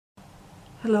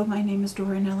Hello, my name is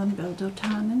Doree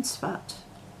Dotan in Svat,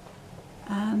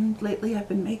 and lately I've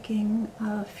been making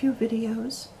a few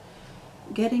videos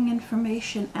getting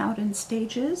information out in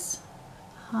stages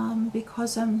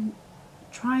because I'm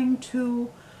trying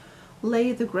to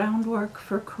lay the groundwork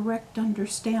for correct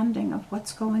understanding of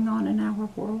what's going on in our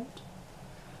world.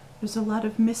 There's a lot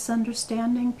of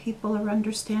misunderstanding. People are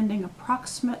understanding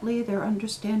approximately, they're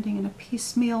understanding in a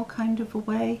piecemeal kind of a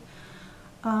way.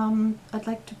 I'd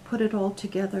like to put it all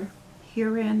together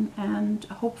herein, and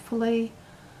hopefully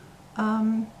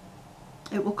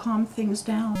it will calm things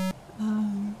down,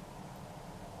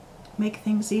 make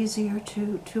things easier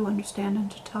to understand and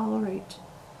to tolerate.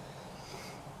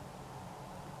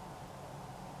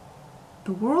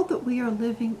 The world that we are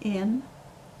living in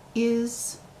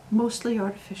is mostly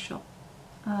artificial.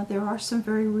 There are some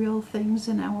very real things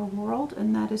in our world,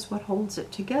 and that is what holds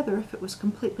it together. If it was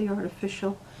completely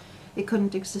artificial, it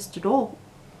couldn't exist at all.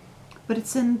 But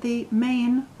it's in the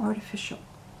main artificial.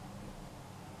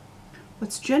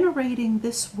 What's generating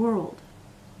this world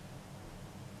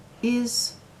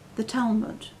is the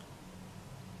Talmud.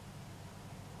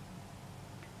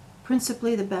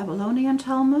 Principally the Babylonian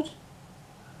Talmud,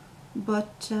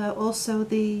 but also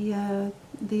the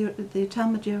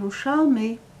Talmud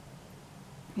Yerushalmi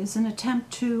is an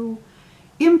attempt to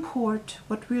import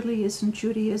what really isn't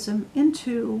Judaism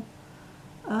into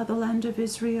the land of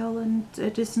Israel, and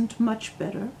it isn't much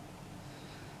better.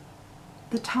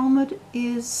 The Talmud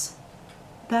is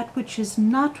that which is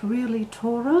not really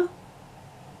Torah,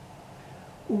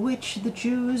 which the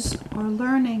Jews are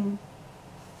learning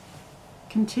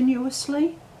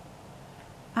continuously,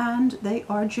 and they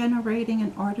are generating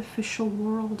an artificial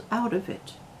world out of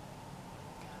it.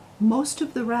 Most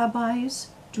of the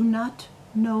rabbis do not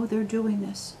know they're doing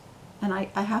this, and I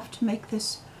have to make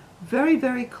this very,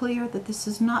 very clear that this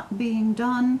is not being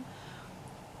done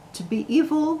to be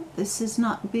evil. This is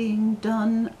not being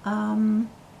done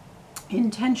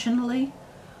intentionally.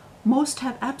 Most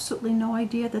have absolutely no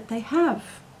idea that they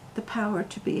have the power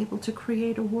to be able to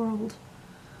create a world.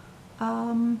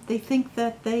 They think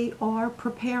that they are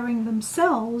preparing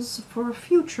themselves for a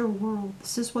future world.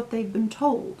 This is what they've been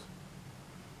told.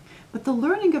 But the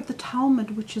learning of the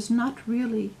Talmud, which is not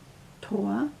really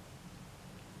Torah,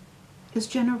 is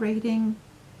generating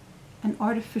an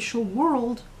artificial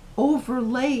world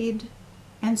overlaid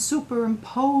and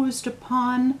superimposed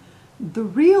upon the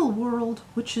real world,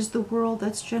 which is the world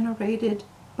that's generated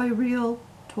by real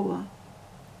Torah.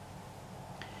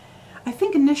 I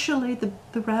think initially the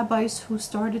rabbis who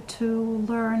started to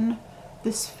learn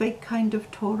this fake kind of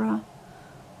Torah,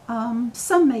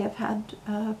 some may have had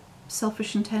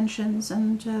selfish intentions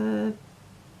and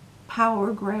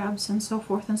power grabs and so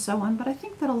forth and so on, but I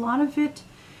think that a lot of it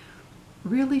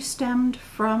really stemmed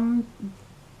from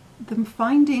them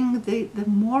finding the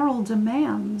moral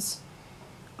demands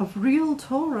of real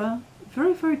Torah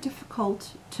very, very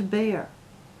difficult to bear.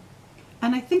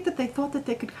 And I think that they thought that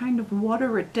they could kind of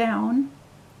water it down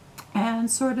and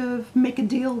sort of make a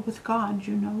deal with God.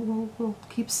 You know, we'll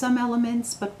keep some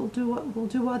elements, but we'll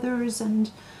do others,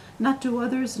 and not do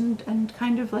others, and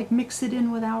kind of like mix it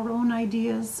in with our own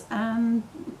ideas. And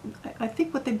I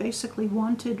think what they basically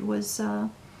wanted was a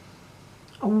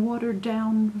watered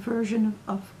down version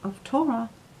of Torah,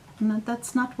 and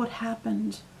that's not what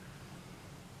happened.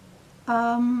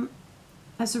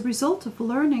 As a result of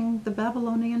learning the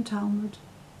Babylonian Talmud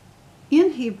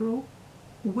in Hebrew,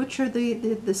 which are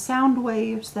the sound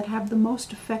waves that have the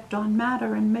most effect on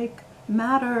matter and make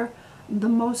matter the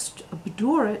most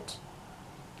obdurate,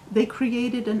 they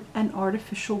created an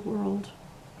artificial world.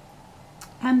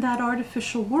 And that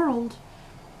artificial world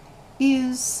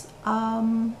is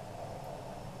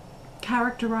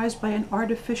characterized by an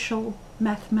artificial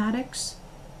mathematics.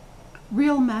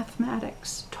 Real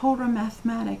mathematics, Torah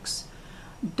mathematics,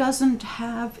 doesn't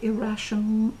have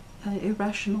irrational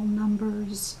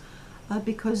numbers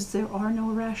because there are no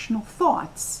rational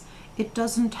thoughts. It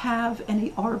doesn't have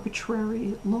any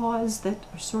arbitrary laws that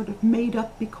are sort of made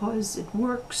up because it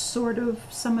works sort of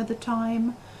some of the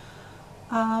time.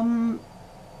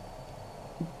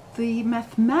 The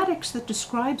mathematics that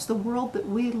describes the world that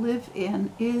we live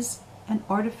in is an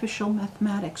artificial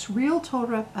mathematics. Real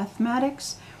Torah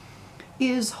mathematics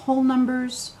is whole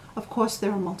numbers. Of course,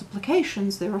 there are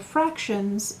multiplications, there are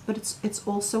fractions, but it's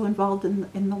also involved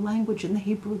in the language, in the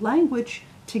Hebrew language.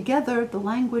 Together, the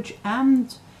language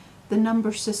and the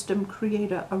number system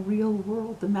create a real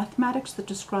world. The mathematics that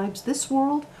describes this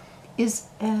world is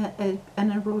an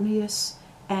erroneous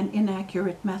and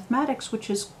inaccurate mathematics, which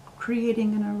is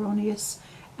creating an erroneous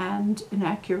and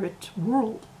inaccurate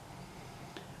world.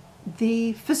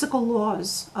 the physical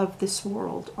laws of this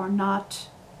world are not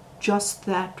just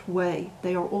that way.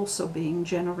 They are also being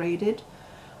generated.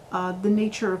 The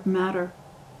nature of matter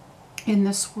in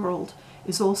this world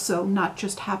is also not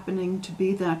just happening to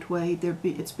be that way.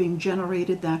 It's being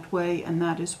generated that way, and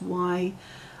that is why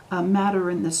matter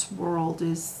in this world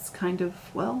is kind of,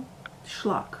 well,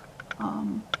 schlock.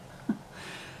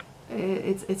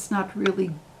 It's not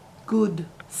really good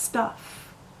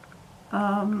stuff.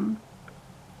 That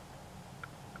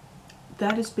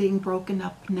is being broken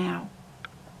up now.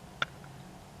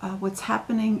 What's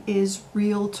happening is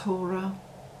real Torah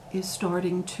is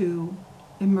starting to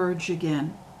emerge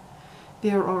again.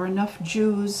 There are enough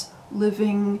Jews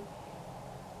living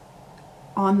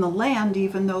on the land,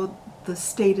 even though the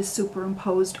state is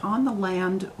superimposed on the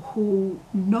land, who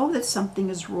know that something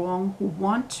is wrong, who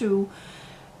want to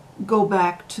go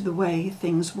back to the way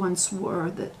things once were,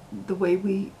 that the way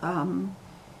we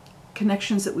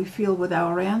connections that we feel with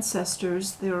our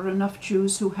ancestors. There are enough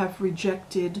Jews who have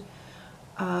rejected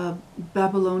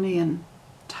Babylonian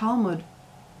Talmud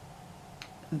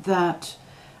that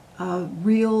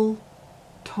real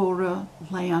Torah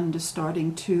land is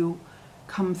starting to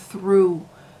come through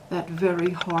that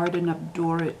very hard and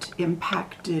obdurate,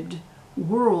 impacted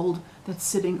world that's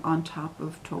sitting on top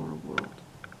of Torah world.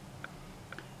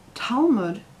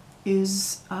 Talmud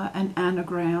is an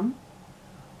anagram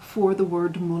for the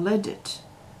word moledet,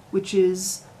 which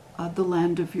is the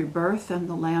land of your birth and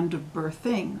the land of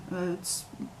birthing. It's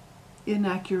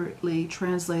inaccurately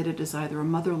translated as either a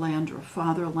motherland or a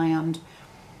fatherland.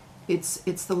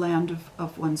 It's the land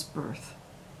of one's birth.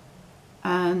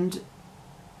 And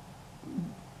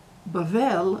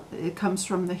Bavel, it comes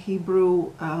from the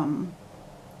Hebrew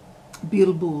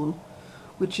bilbul,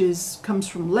 which comes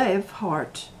from lev,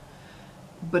 heart,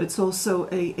 but it's also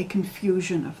a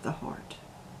confusion of the heart.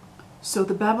 So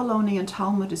the Babylonian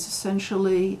Talmud is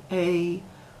essentially a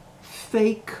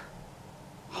fake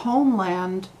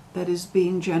homeland that is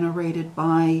being generated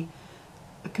by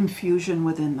a confusion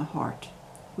within the heart,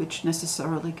 which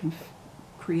necessarily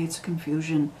creates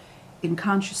confusion in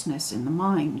consciousness, in the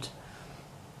mind.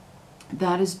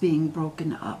 That is being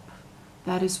broken up.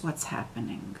 That is what's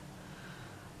happening.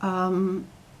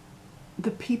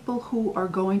 The people who are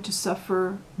going to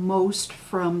suffer most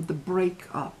from the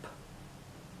breakup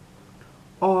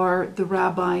are the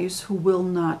rabbis who will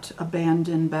not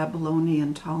abandon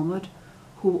Babylonian Talmud,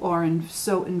 who are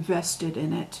so invested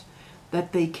in it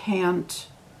that they can't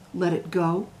let it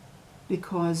go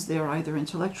because they're either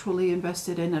intellectually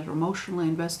invested in it or emotionally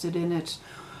invested in it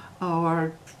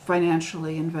or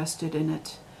financially invested in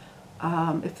it.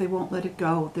 If they won't let it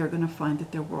go, they're going to find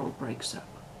that their world breaks up.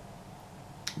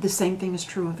 The same thing is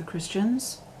true of the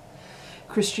Christians.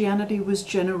 Christianity was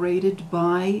generated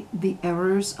by the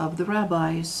errors of the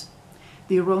rabbis.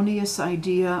 The erroneous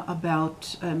idea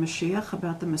about Mashiach,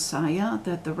 about the Messiah,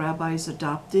 that the rabbis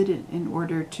adopted in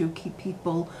order to keep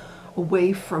people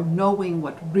away from knowing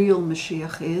what real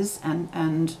Mashiach is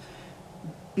and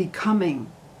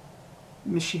becoming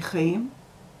Mashiachim,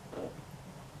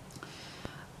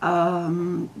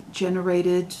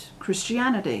 generated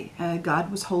Christianity. God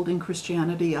was holding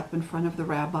Christianity up in front of the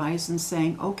rabbis and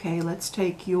saying, okay, let's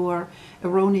take your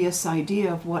erroneous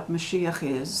idea of what Mashiach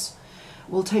is.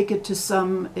 We'll take it to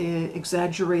some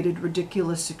exaggerated,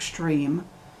 ridiculous extreme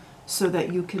so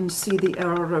that you can see the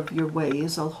error of your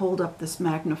ways. I'll hold up this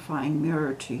magnifying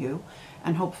mirror to you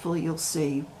and hopefully you'll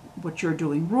see what you're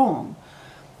doing wrong.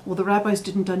 Well, the rabbis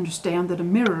didn't understand that a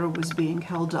mirror was being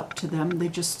held up to them. They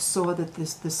just saw that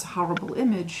this horrible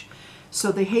image.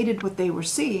 So they hated what they were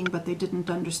seeing, but they didn't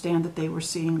understand that they were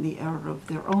seeing the error of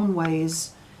their own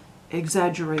ways,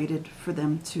 exaggerated for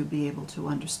them to be able to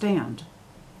understand.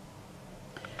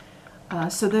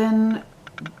 So then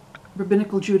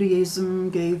Rabbinical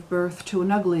Judaism gave birth to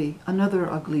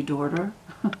another ugly daughter,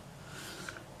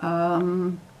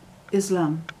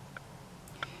 Islam.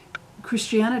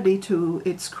 Christianity, to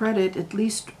its credit, at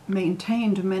least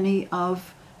maintained many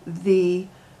of the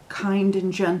kind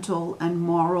and gentle and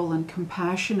moral and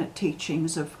compassionate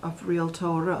teachings of real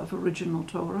Torah, of original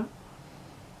Torah.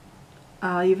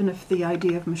 Even if the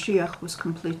idea of Mashiach was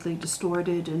completely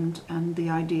distorted and the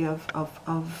idea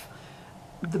of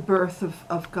the birth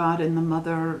of God and the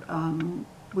mother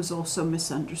was also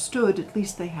misunderstood, at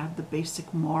least they had the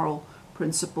basic moral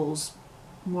principles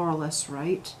more or less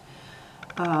right.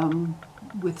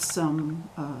 With some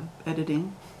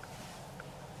editing.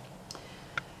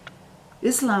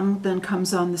 Islam then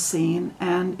comes on the scene,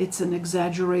 and it's an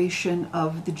exaggeration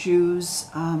of the Jews'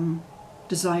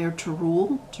 desire to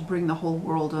rule, to bring the whole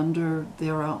world under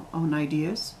their own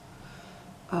ideas.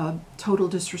 Total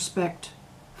disrespect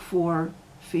for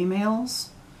females,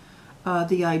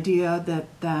 the idea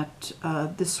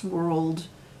that this world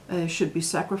should be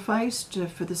sacrificed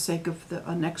for the sake of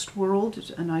the next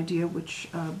world, an idea which,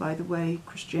 by the way,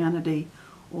 Christianity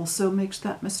also makes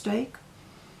that mistake.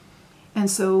 And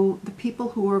so the people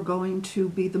who are going to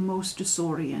be the most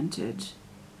disoriented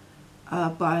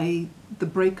by the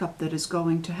breakup that is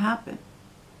going to happen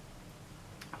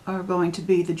are going to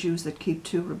be the Jews that keep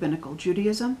to rabbinical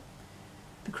Judaism,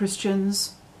 the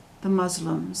Christians, the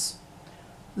Muslims,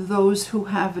 those who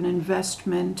have an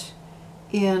investment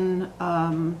in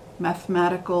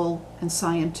mathematical and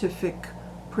scientific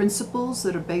principles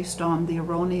that are based on the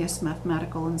erroneous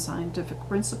mathematical and scientific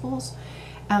principles,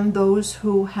 and those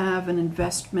who have an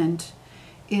investment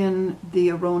in the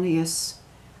erroneous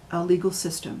legal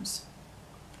systems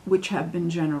which have been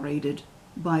generated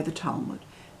by the Talmud.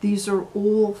 These are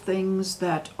all things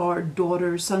that are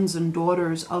daughters, sons and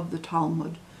daughters of the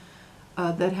Talmud,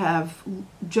 that have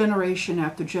generation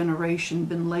after generation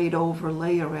been laid over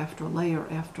layer after layer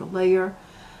after layer,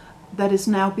 that has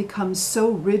now become so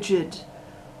rigid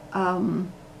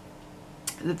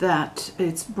that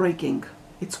it's breaking,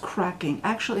 it's cracking.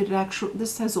 Actually,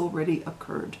 this has already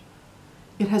occurred.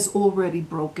 It has already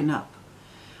broken up.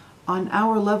 On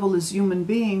our level as human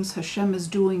beings, Hashem is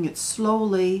doing it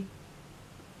slowly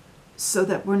so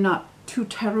that we're not too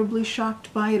terribly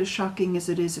shocked by it. As shocking as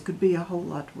it is, it could be a whole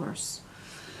lot worse.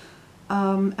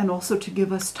 And also to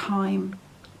give us time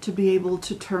to be able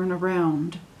to turn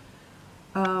around.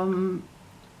 A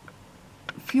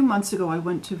few months ago, I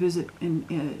went to visit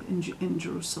in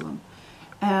Jerusalem,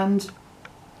 and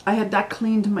I had not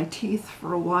cleaned my teeth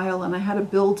for a while, and I had a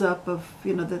buildup of,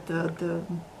 the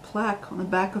plaque on the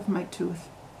back of my tooth,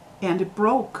 and it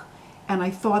broke, and I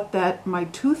thought that my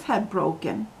tooth had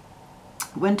broken.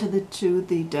 Went to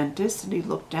the dentist, and he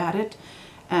looked at it,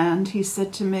 and he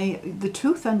said to me, the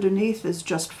tooth underneath is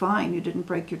just fine. You didn't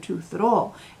break your tooth at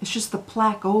all. It's just the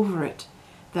plaque over it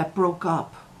that broke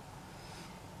up.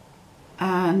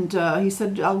 And he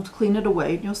said, I'll clean it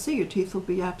away, and you'll see your teeth will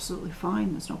be absolutely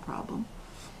fine. There's no problem.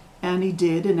 And he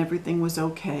did, and everything was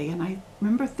okay. And I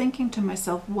remember thinking to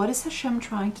myself, what is Hashem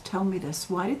trying to tell me this?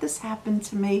 Why did this happen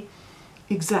to me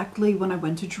exactly when I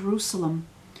went to Jerusalem?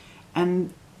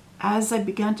 And as I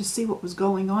began to see what was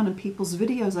going on in people's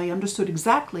videos, I understood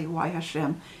exactly why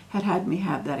Hashem had me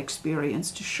have that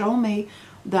experience, to show me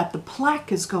that the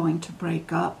plaque is going to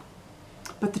break up,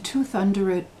 but the tooth under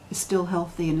it is still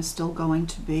healthy and is still going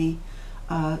to be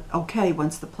okay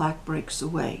once the plaque breaks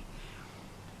away.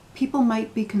 People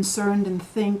might be concerned and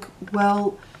think,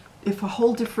 well, if a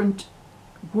whole different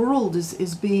world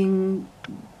is being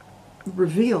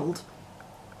revealed,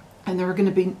 and there are going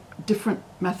to be different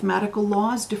mathematical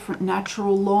laws, different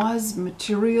natural laws,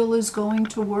 material is going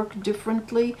to work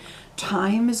differently,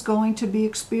 time is going to be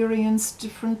experienced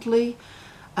differently.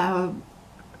 How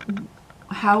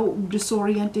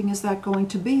disorienting is that going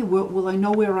to be? Will I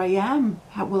know where I am?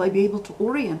 How will I be able to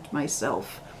orient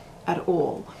myself at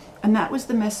all? And that was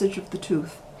the message of the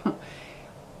tooth.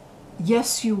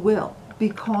 Yes, you will,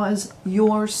 because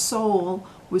your soul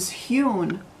was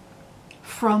hewn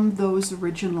from those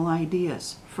original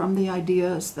ideas, from the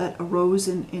ideas that arose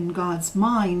in God's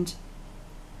mind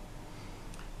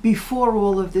before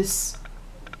all of this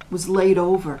was laid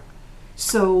over.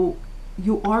 So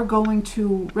you are going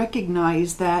to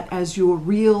recognize that as your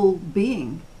real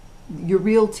being, your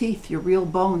real teeth, your real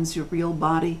bones, your real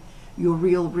body, your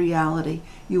real reality.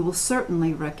 You will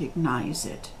certainly recognize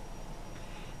it.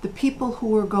 The people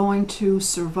who are going to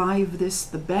survive this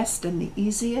the best and the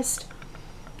easiest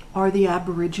are the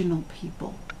Aboriginal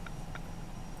people.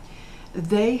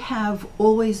 They have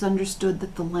always understood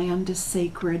that the land is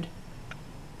sacred.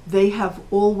 They have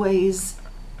always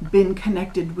been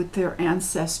connected with their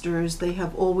ancestors. They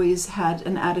have always had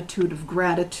an attitude of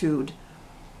gratitude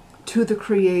to the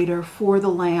Creator for the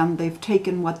land. They've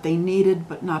taken what they needed,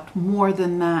 but not more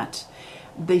than that.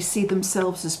 They see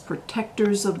themselves as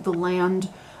protectors of the land.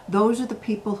 Those are the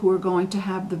people who are going to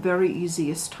have the very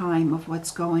easiest time of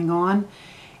what's going on.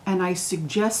 And I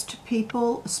suggest to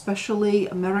people, especially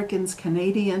Americans,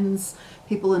 Canadians,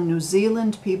 people in New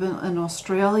Zealand, people in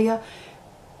Australia,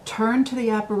 turn to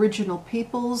the Aboriginal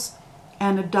peoples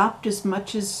and adopt as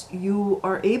much as you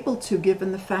are able to,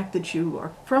 given the fact that you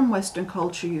are from Western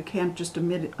culture. You can't just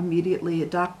immediately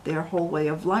adopt their whole way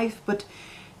of life, but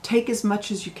take as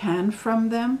much as you can from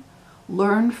them,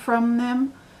 learn from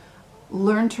them,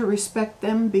 learn to respect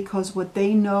them, because what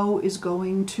they know is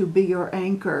going to be your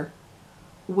anchor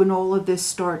when all of this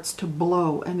starts to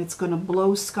blow, and it's going to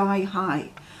blow sky high.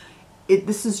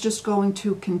 This is just going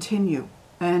to continue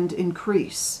and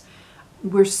increase.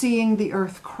 We're seeing the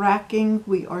earth cracking.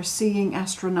 We are seeing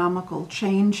astronomical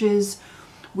changes.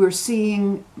 We're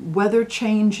seeing weather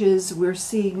changes. We're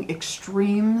seeing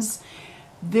extremes.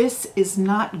 This is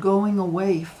not going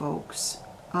away, folks.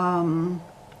 And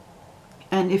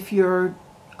if you're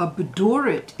a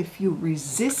bedurit, if you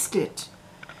resist it,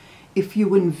 if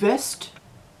you invest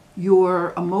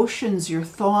your emotions, your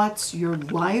thoughts, your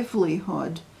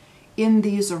livelihood in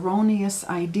these erroneous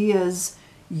ideas,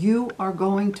 you are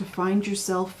going to find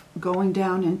yourself going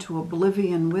down into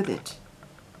oblivion with it.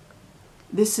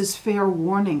 This is fair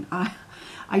warning.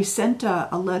 I sent a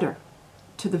letter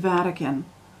to the Vatican.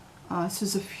 This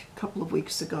is a couple of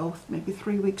weeks ago, maybe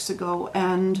 3 weeks ago,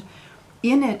 and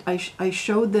in it I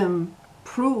showed them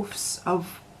proofs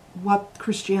of what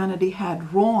Christianity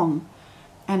had wrong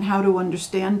and how to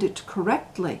understand it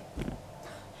correctly.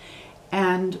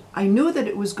 And I knew that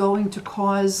it was going to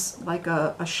cause like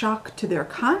a shock to their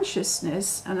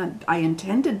consciousness, and I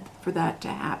intended for that to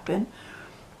happen,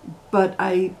 but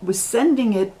I was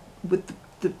sending it with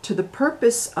to the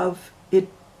purpose of it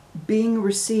being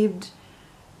received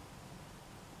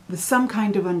with some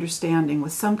kind of understanding,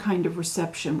 with some kind of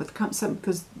reception, with some,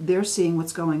 because they're seeing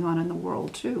what's going on in the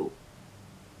world too.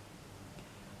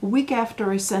 A week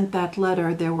after I sent that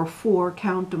letter, there were 4,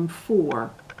 count them 4,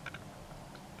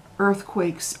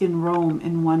 earthquakes in Rome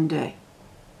in one day.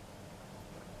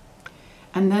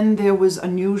 And then there was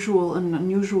an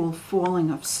unusual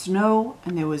falling of snow,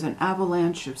 and there was an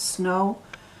avalanche of snow.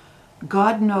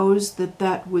 God knows that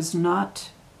that was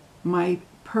not my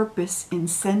purpose in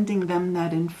sending them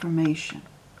that information.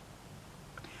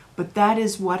 But that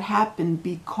is what happened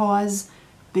because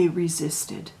they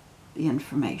resisted the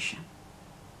information.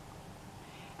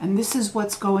 And this is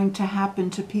what's going to happen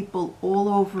to people all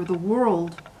over the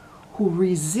world who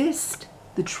resist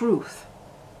the truth.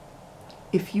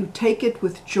 If you take it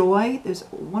with joy, there's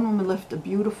one woman left a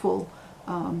beautiful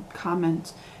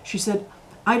comment. She said,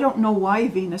 I don't know why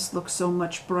Venus looks so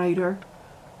much brighter,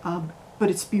 but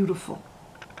it's beautiful.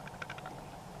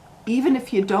 Even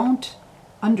if you don't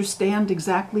understand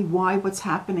exactly why what's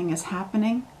happening is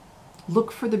happening,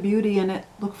 look for the beauty in it,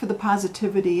 look for the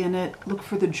positivity in it, look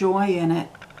for the joy in it.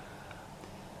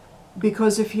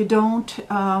 Because if you don't,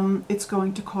 it's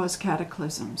going to cause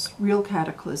cataclysms, real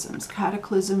cataclysms.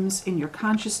 Cataclysms in your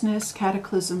consciousness,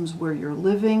 cataclysms where you're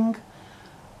living,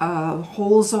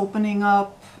 holes opening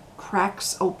up,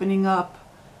 cracks opening up.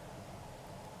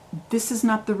 This is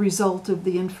not the result of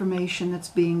the information that's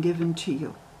being given to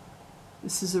you.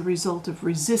 This is a result of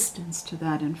resistance to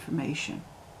that information.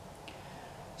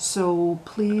 So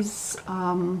please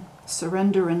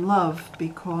surrender in love,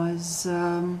 because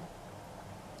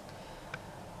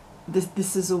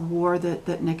this is a war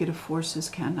that negative forces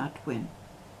cannot win.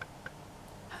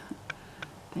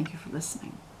 Thank you for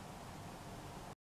listening.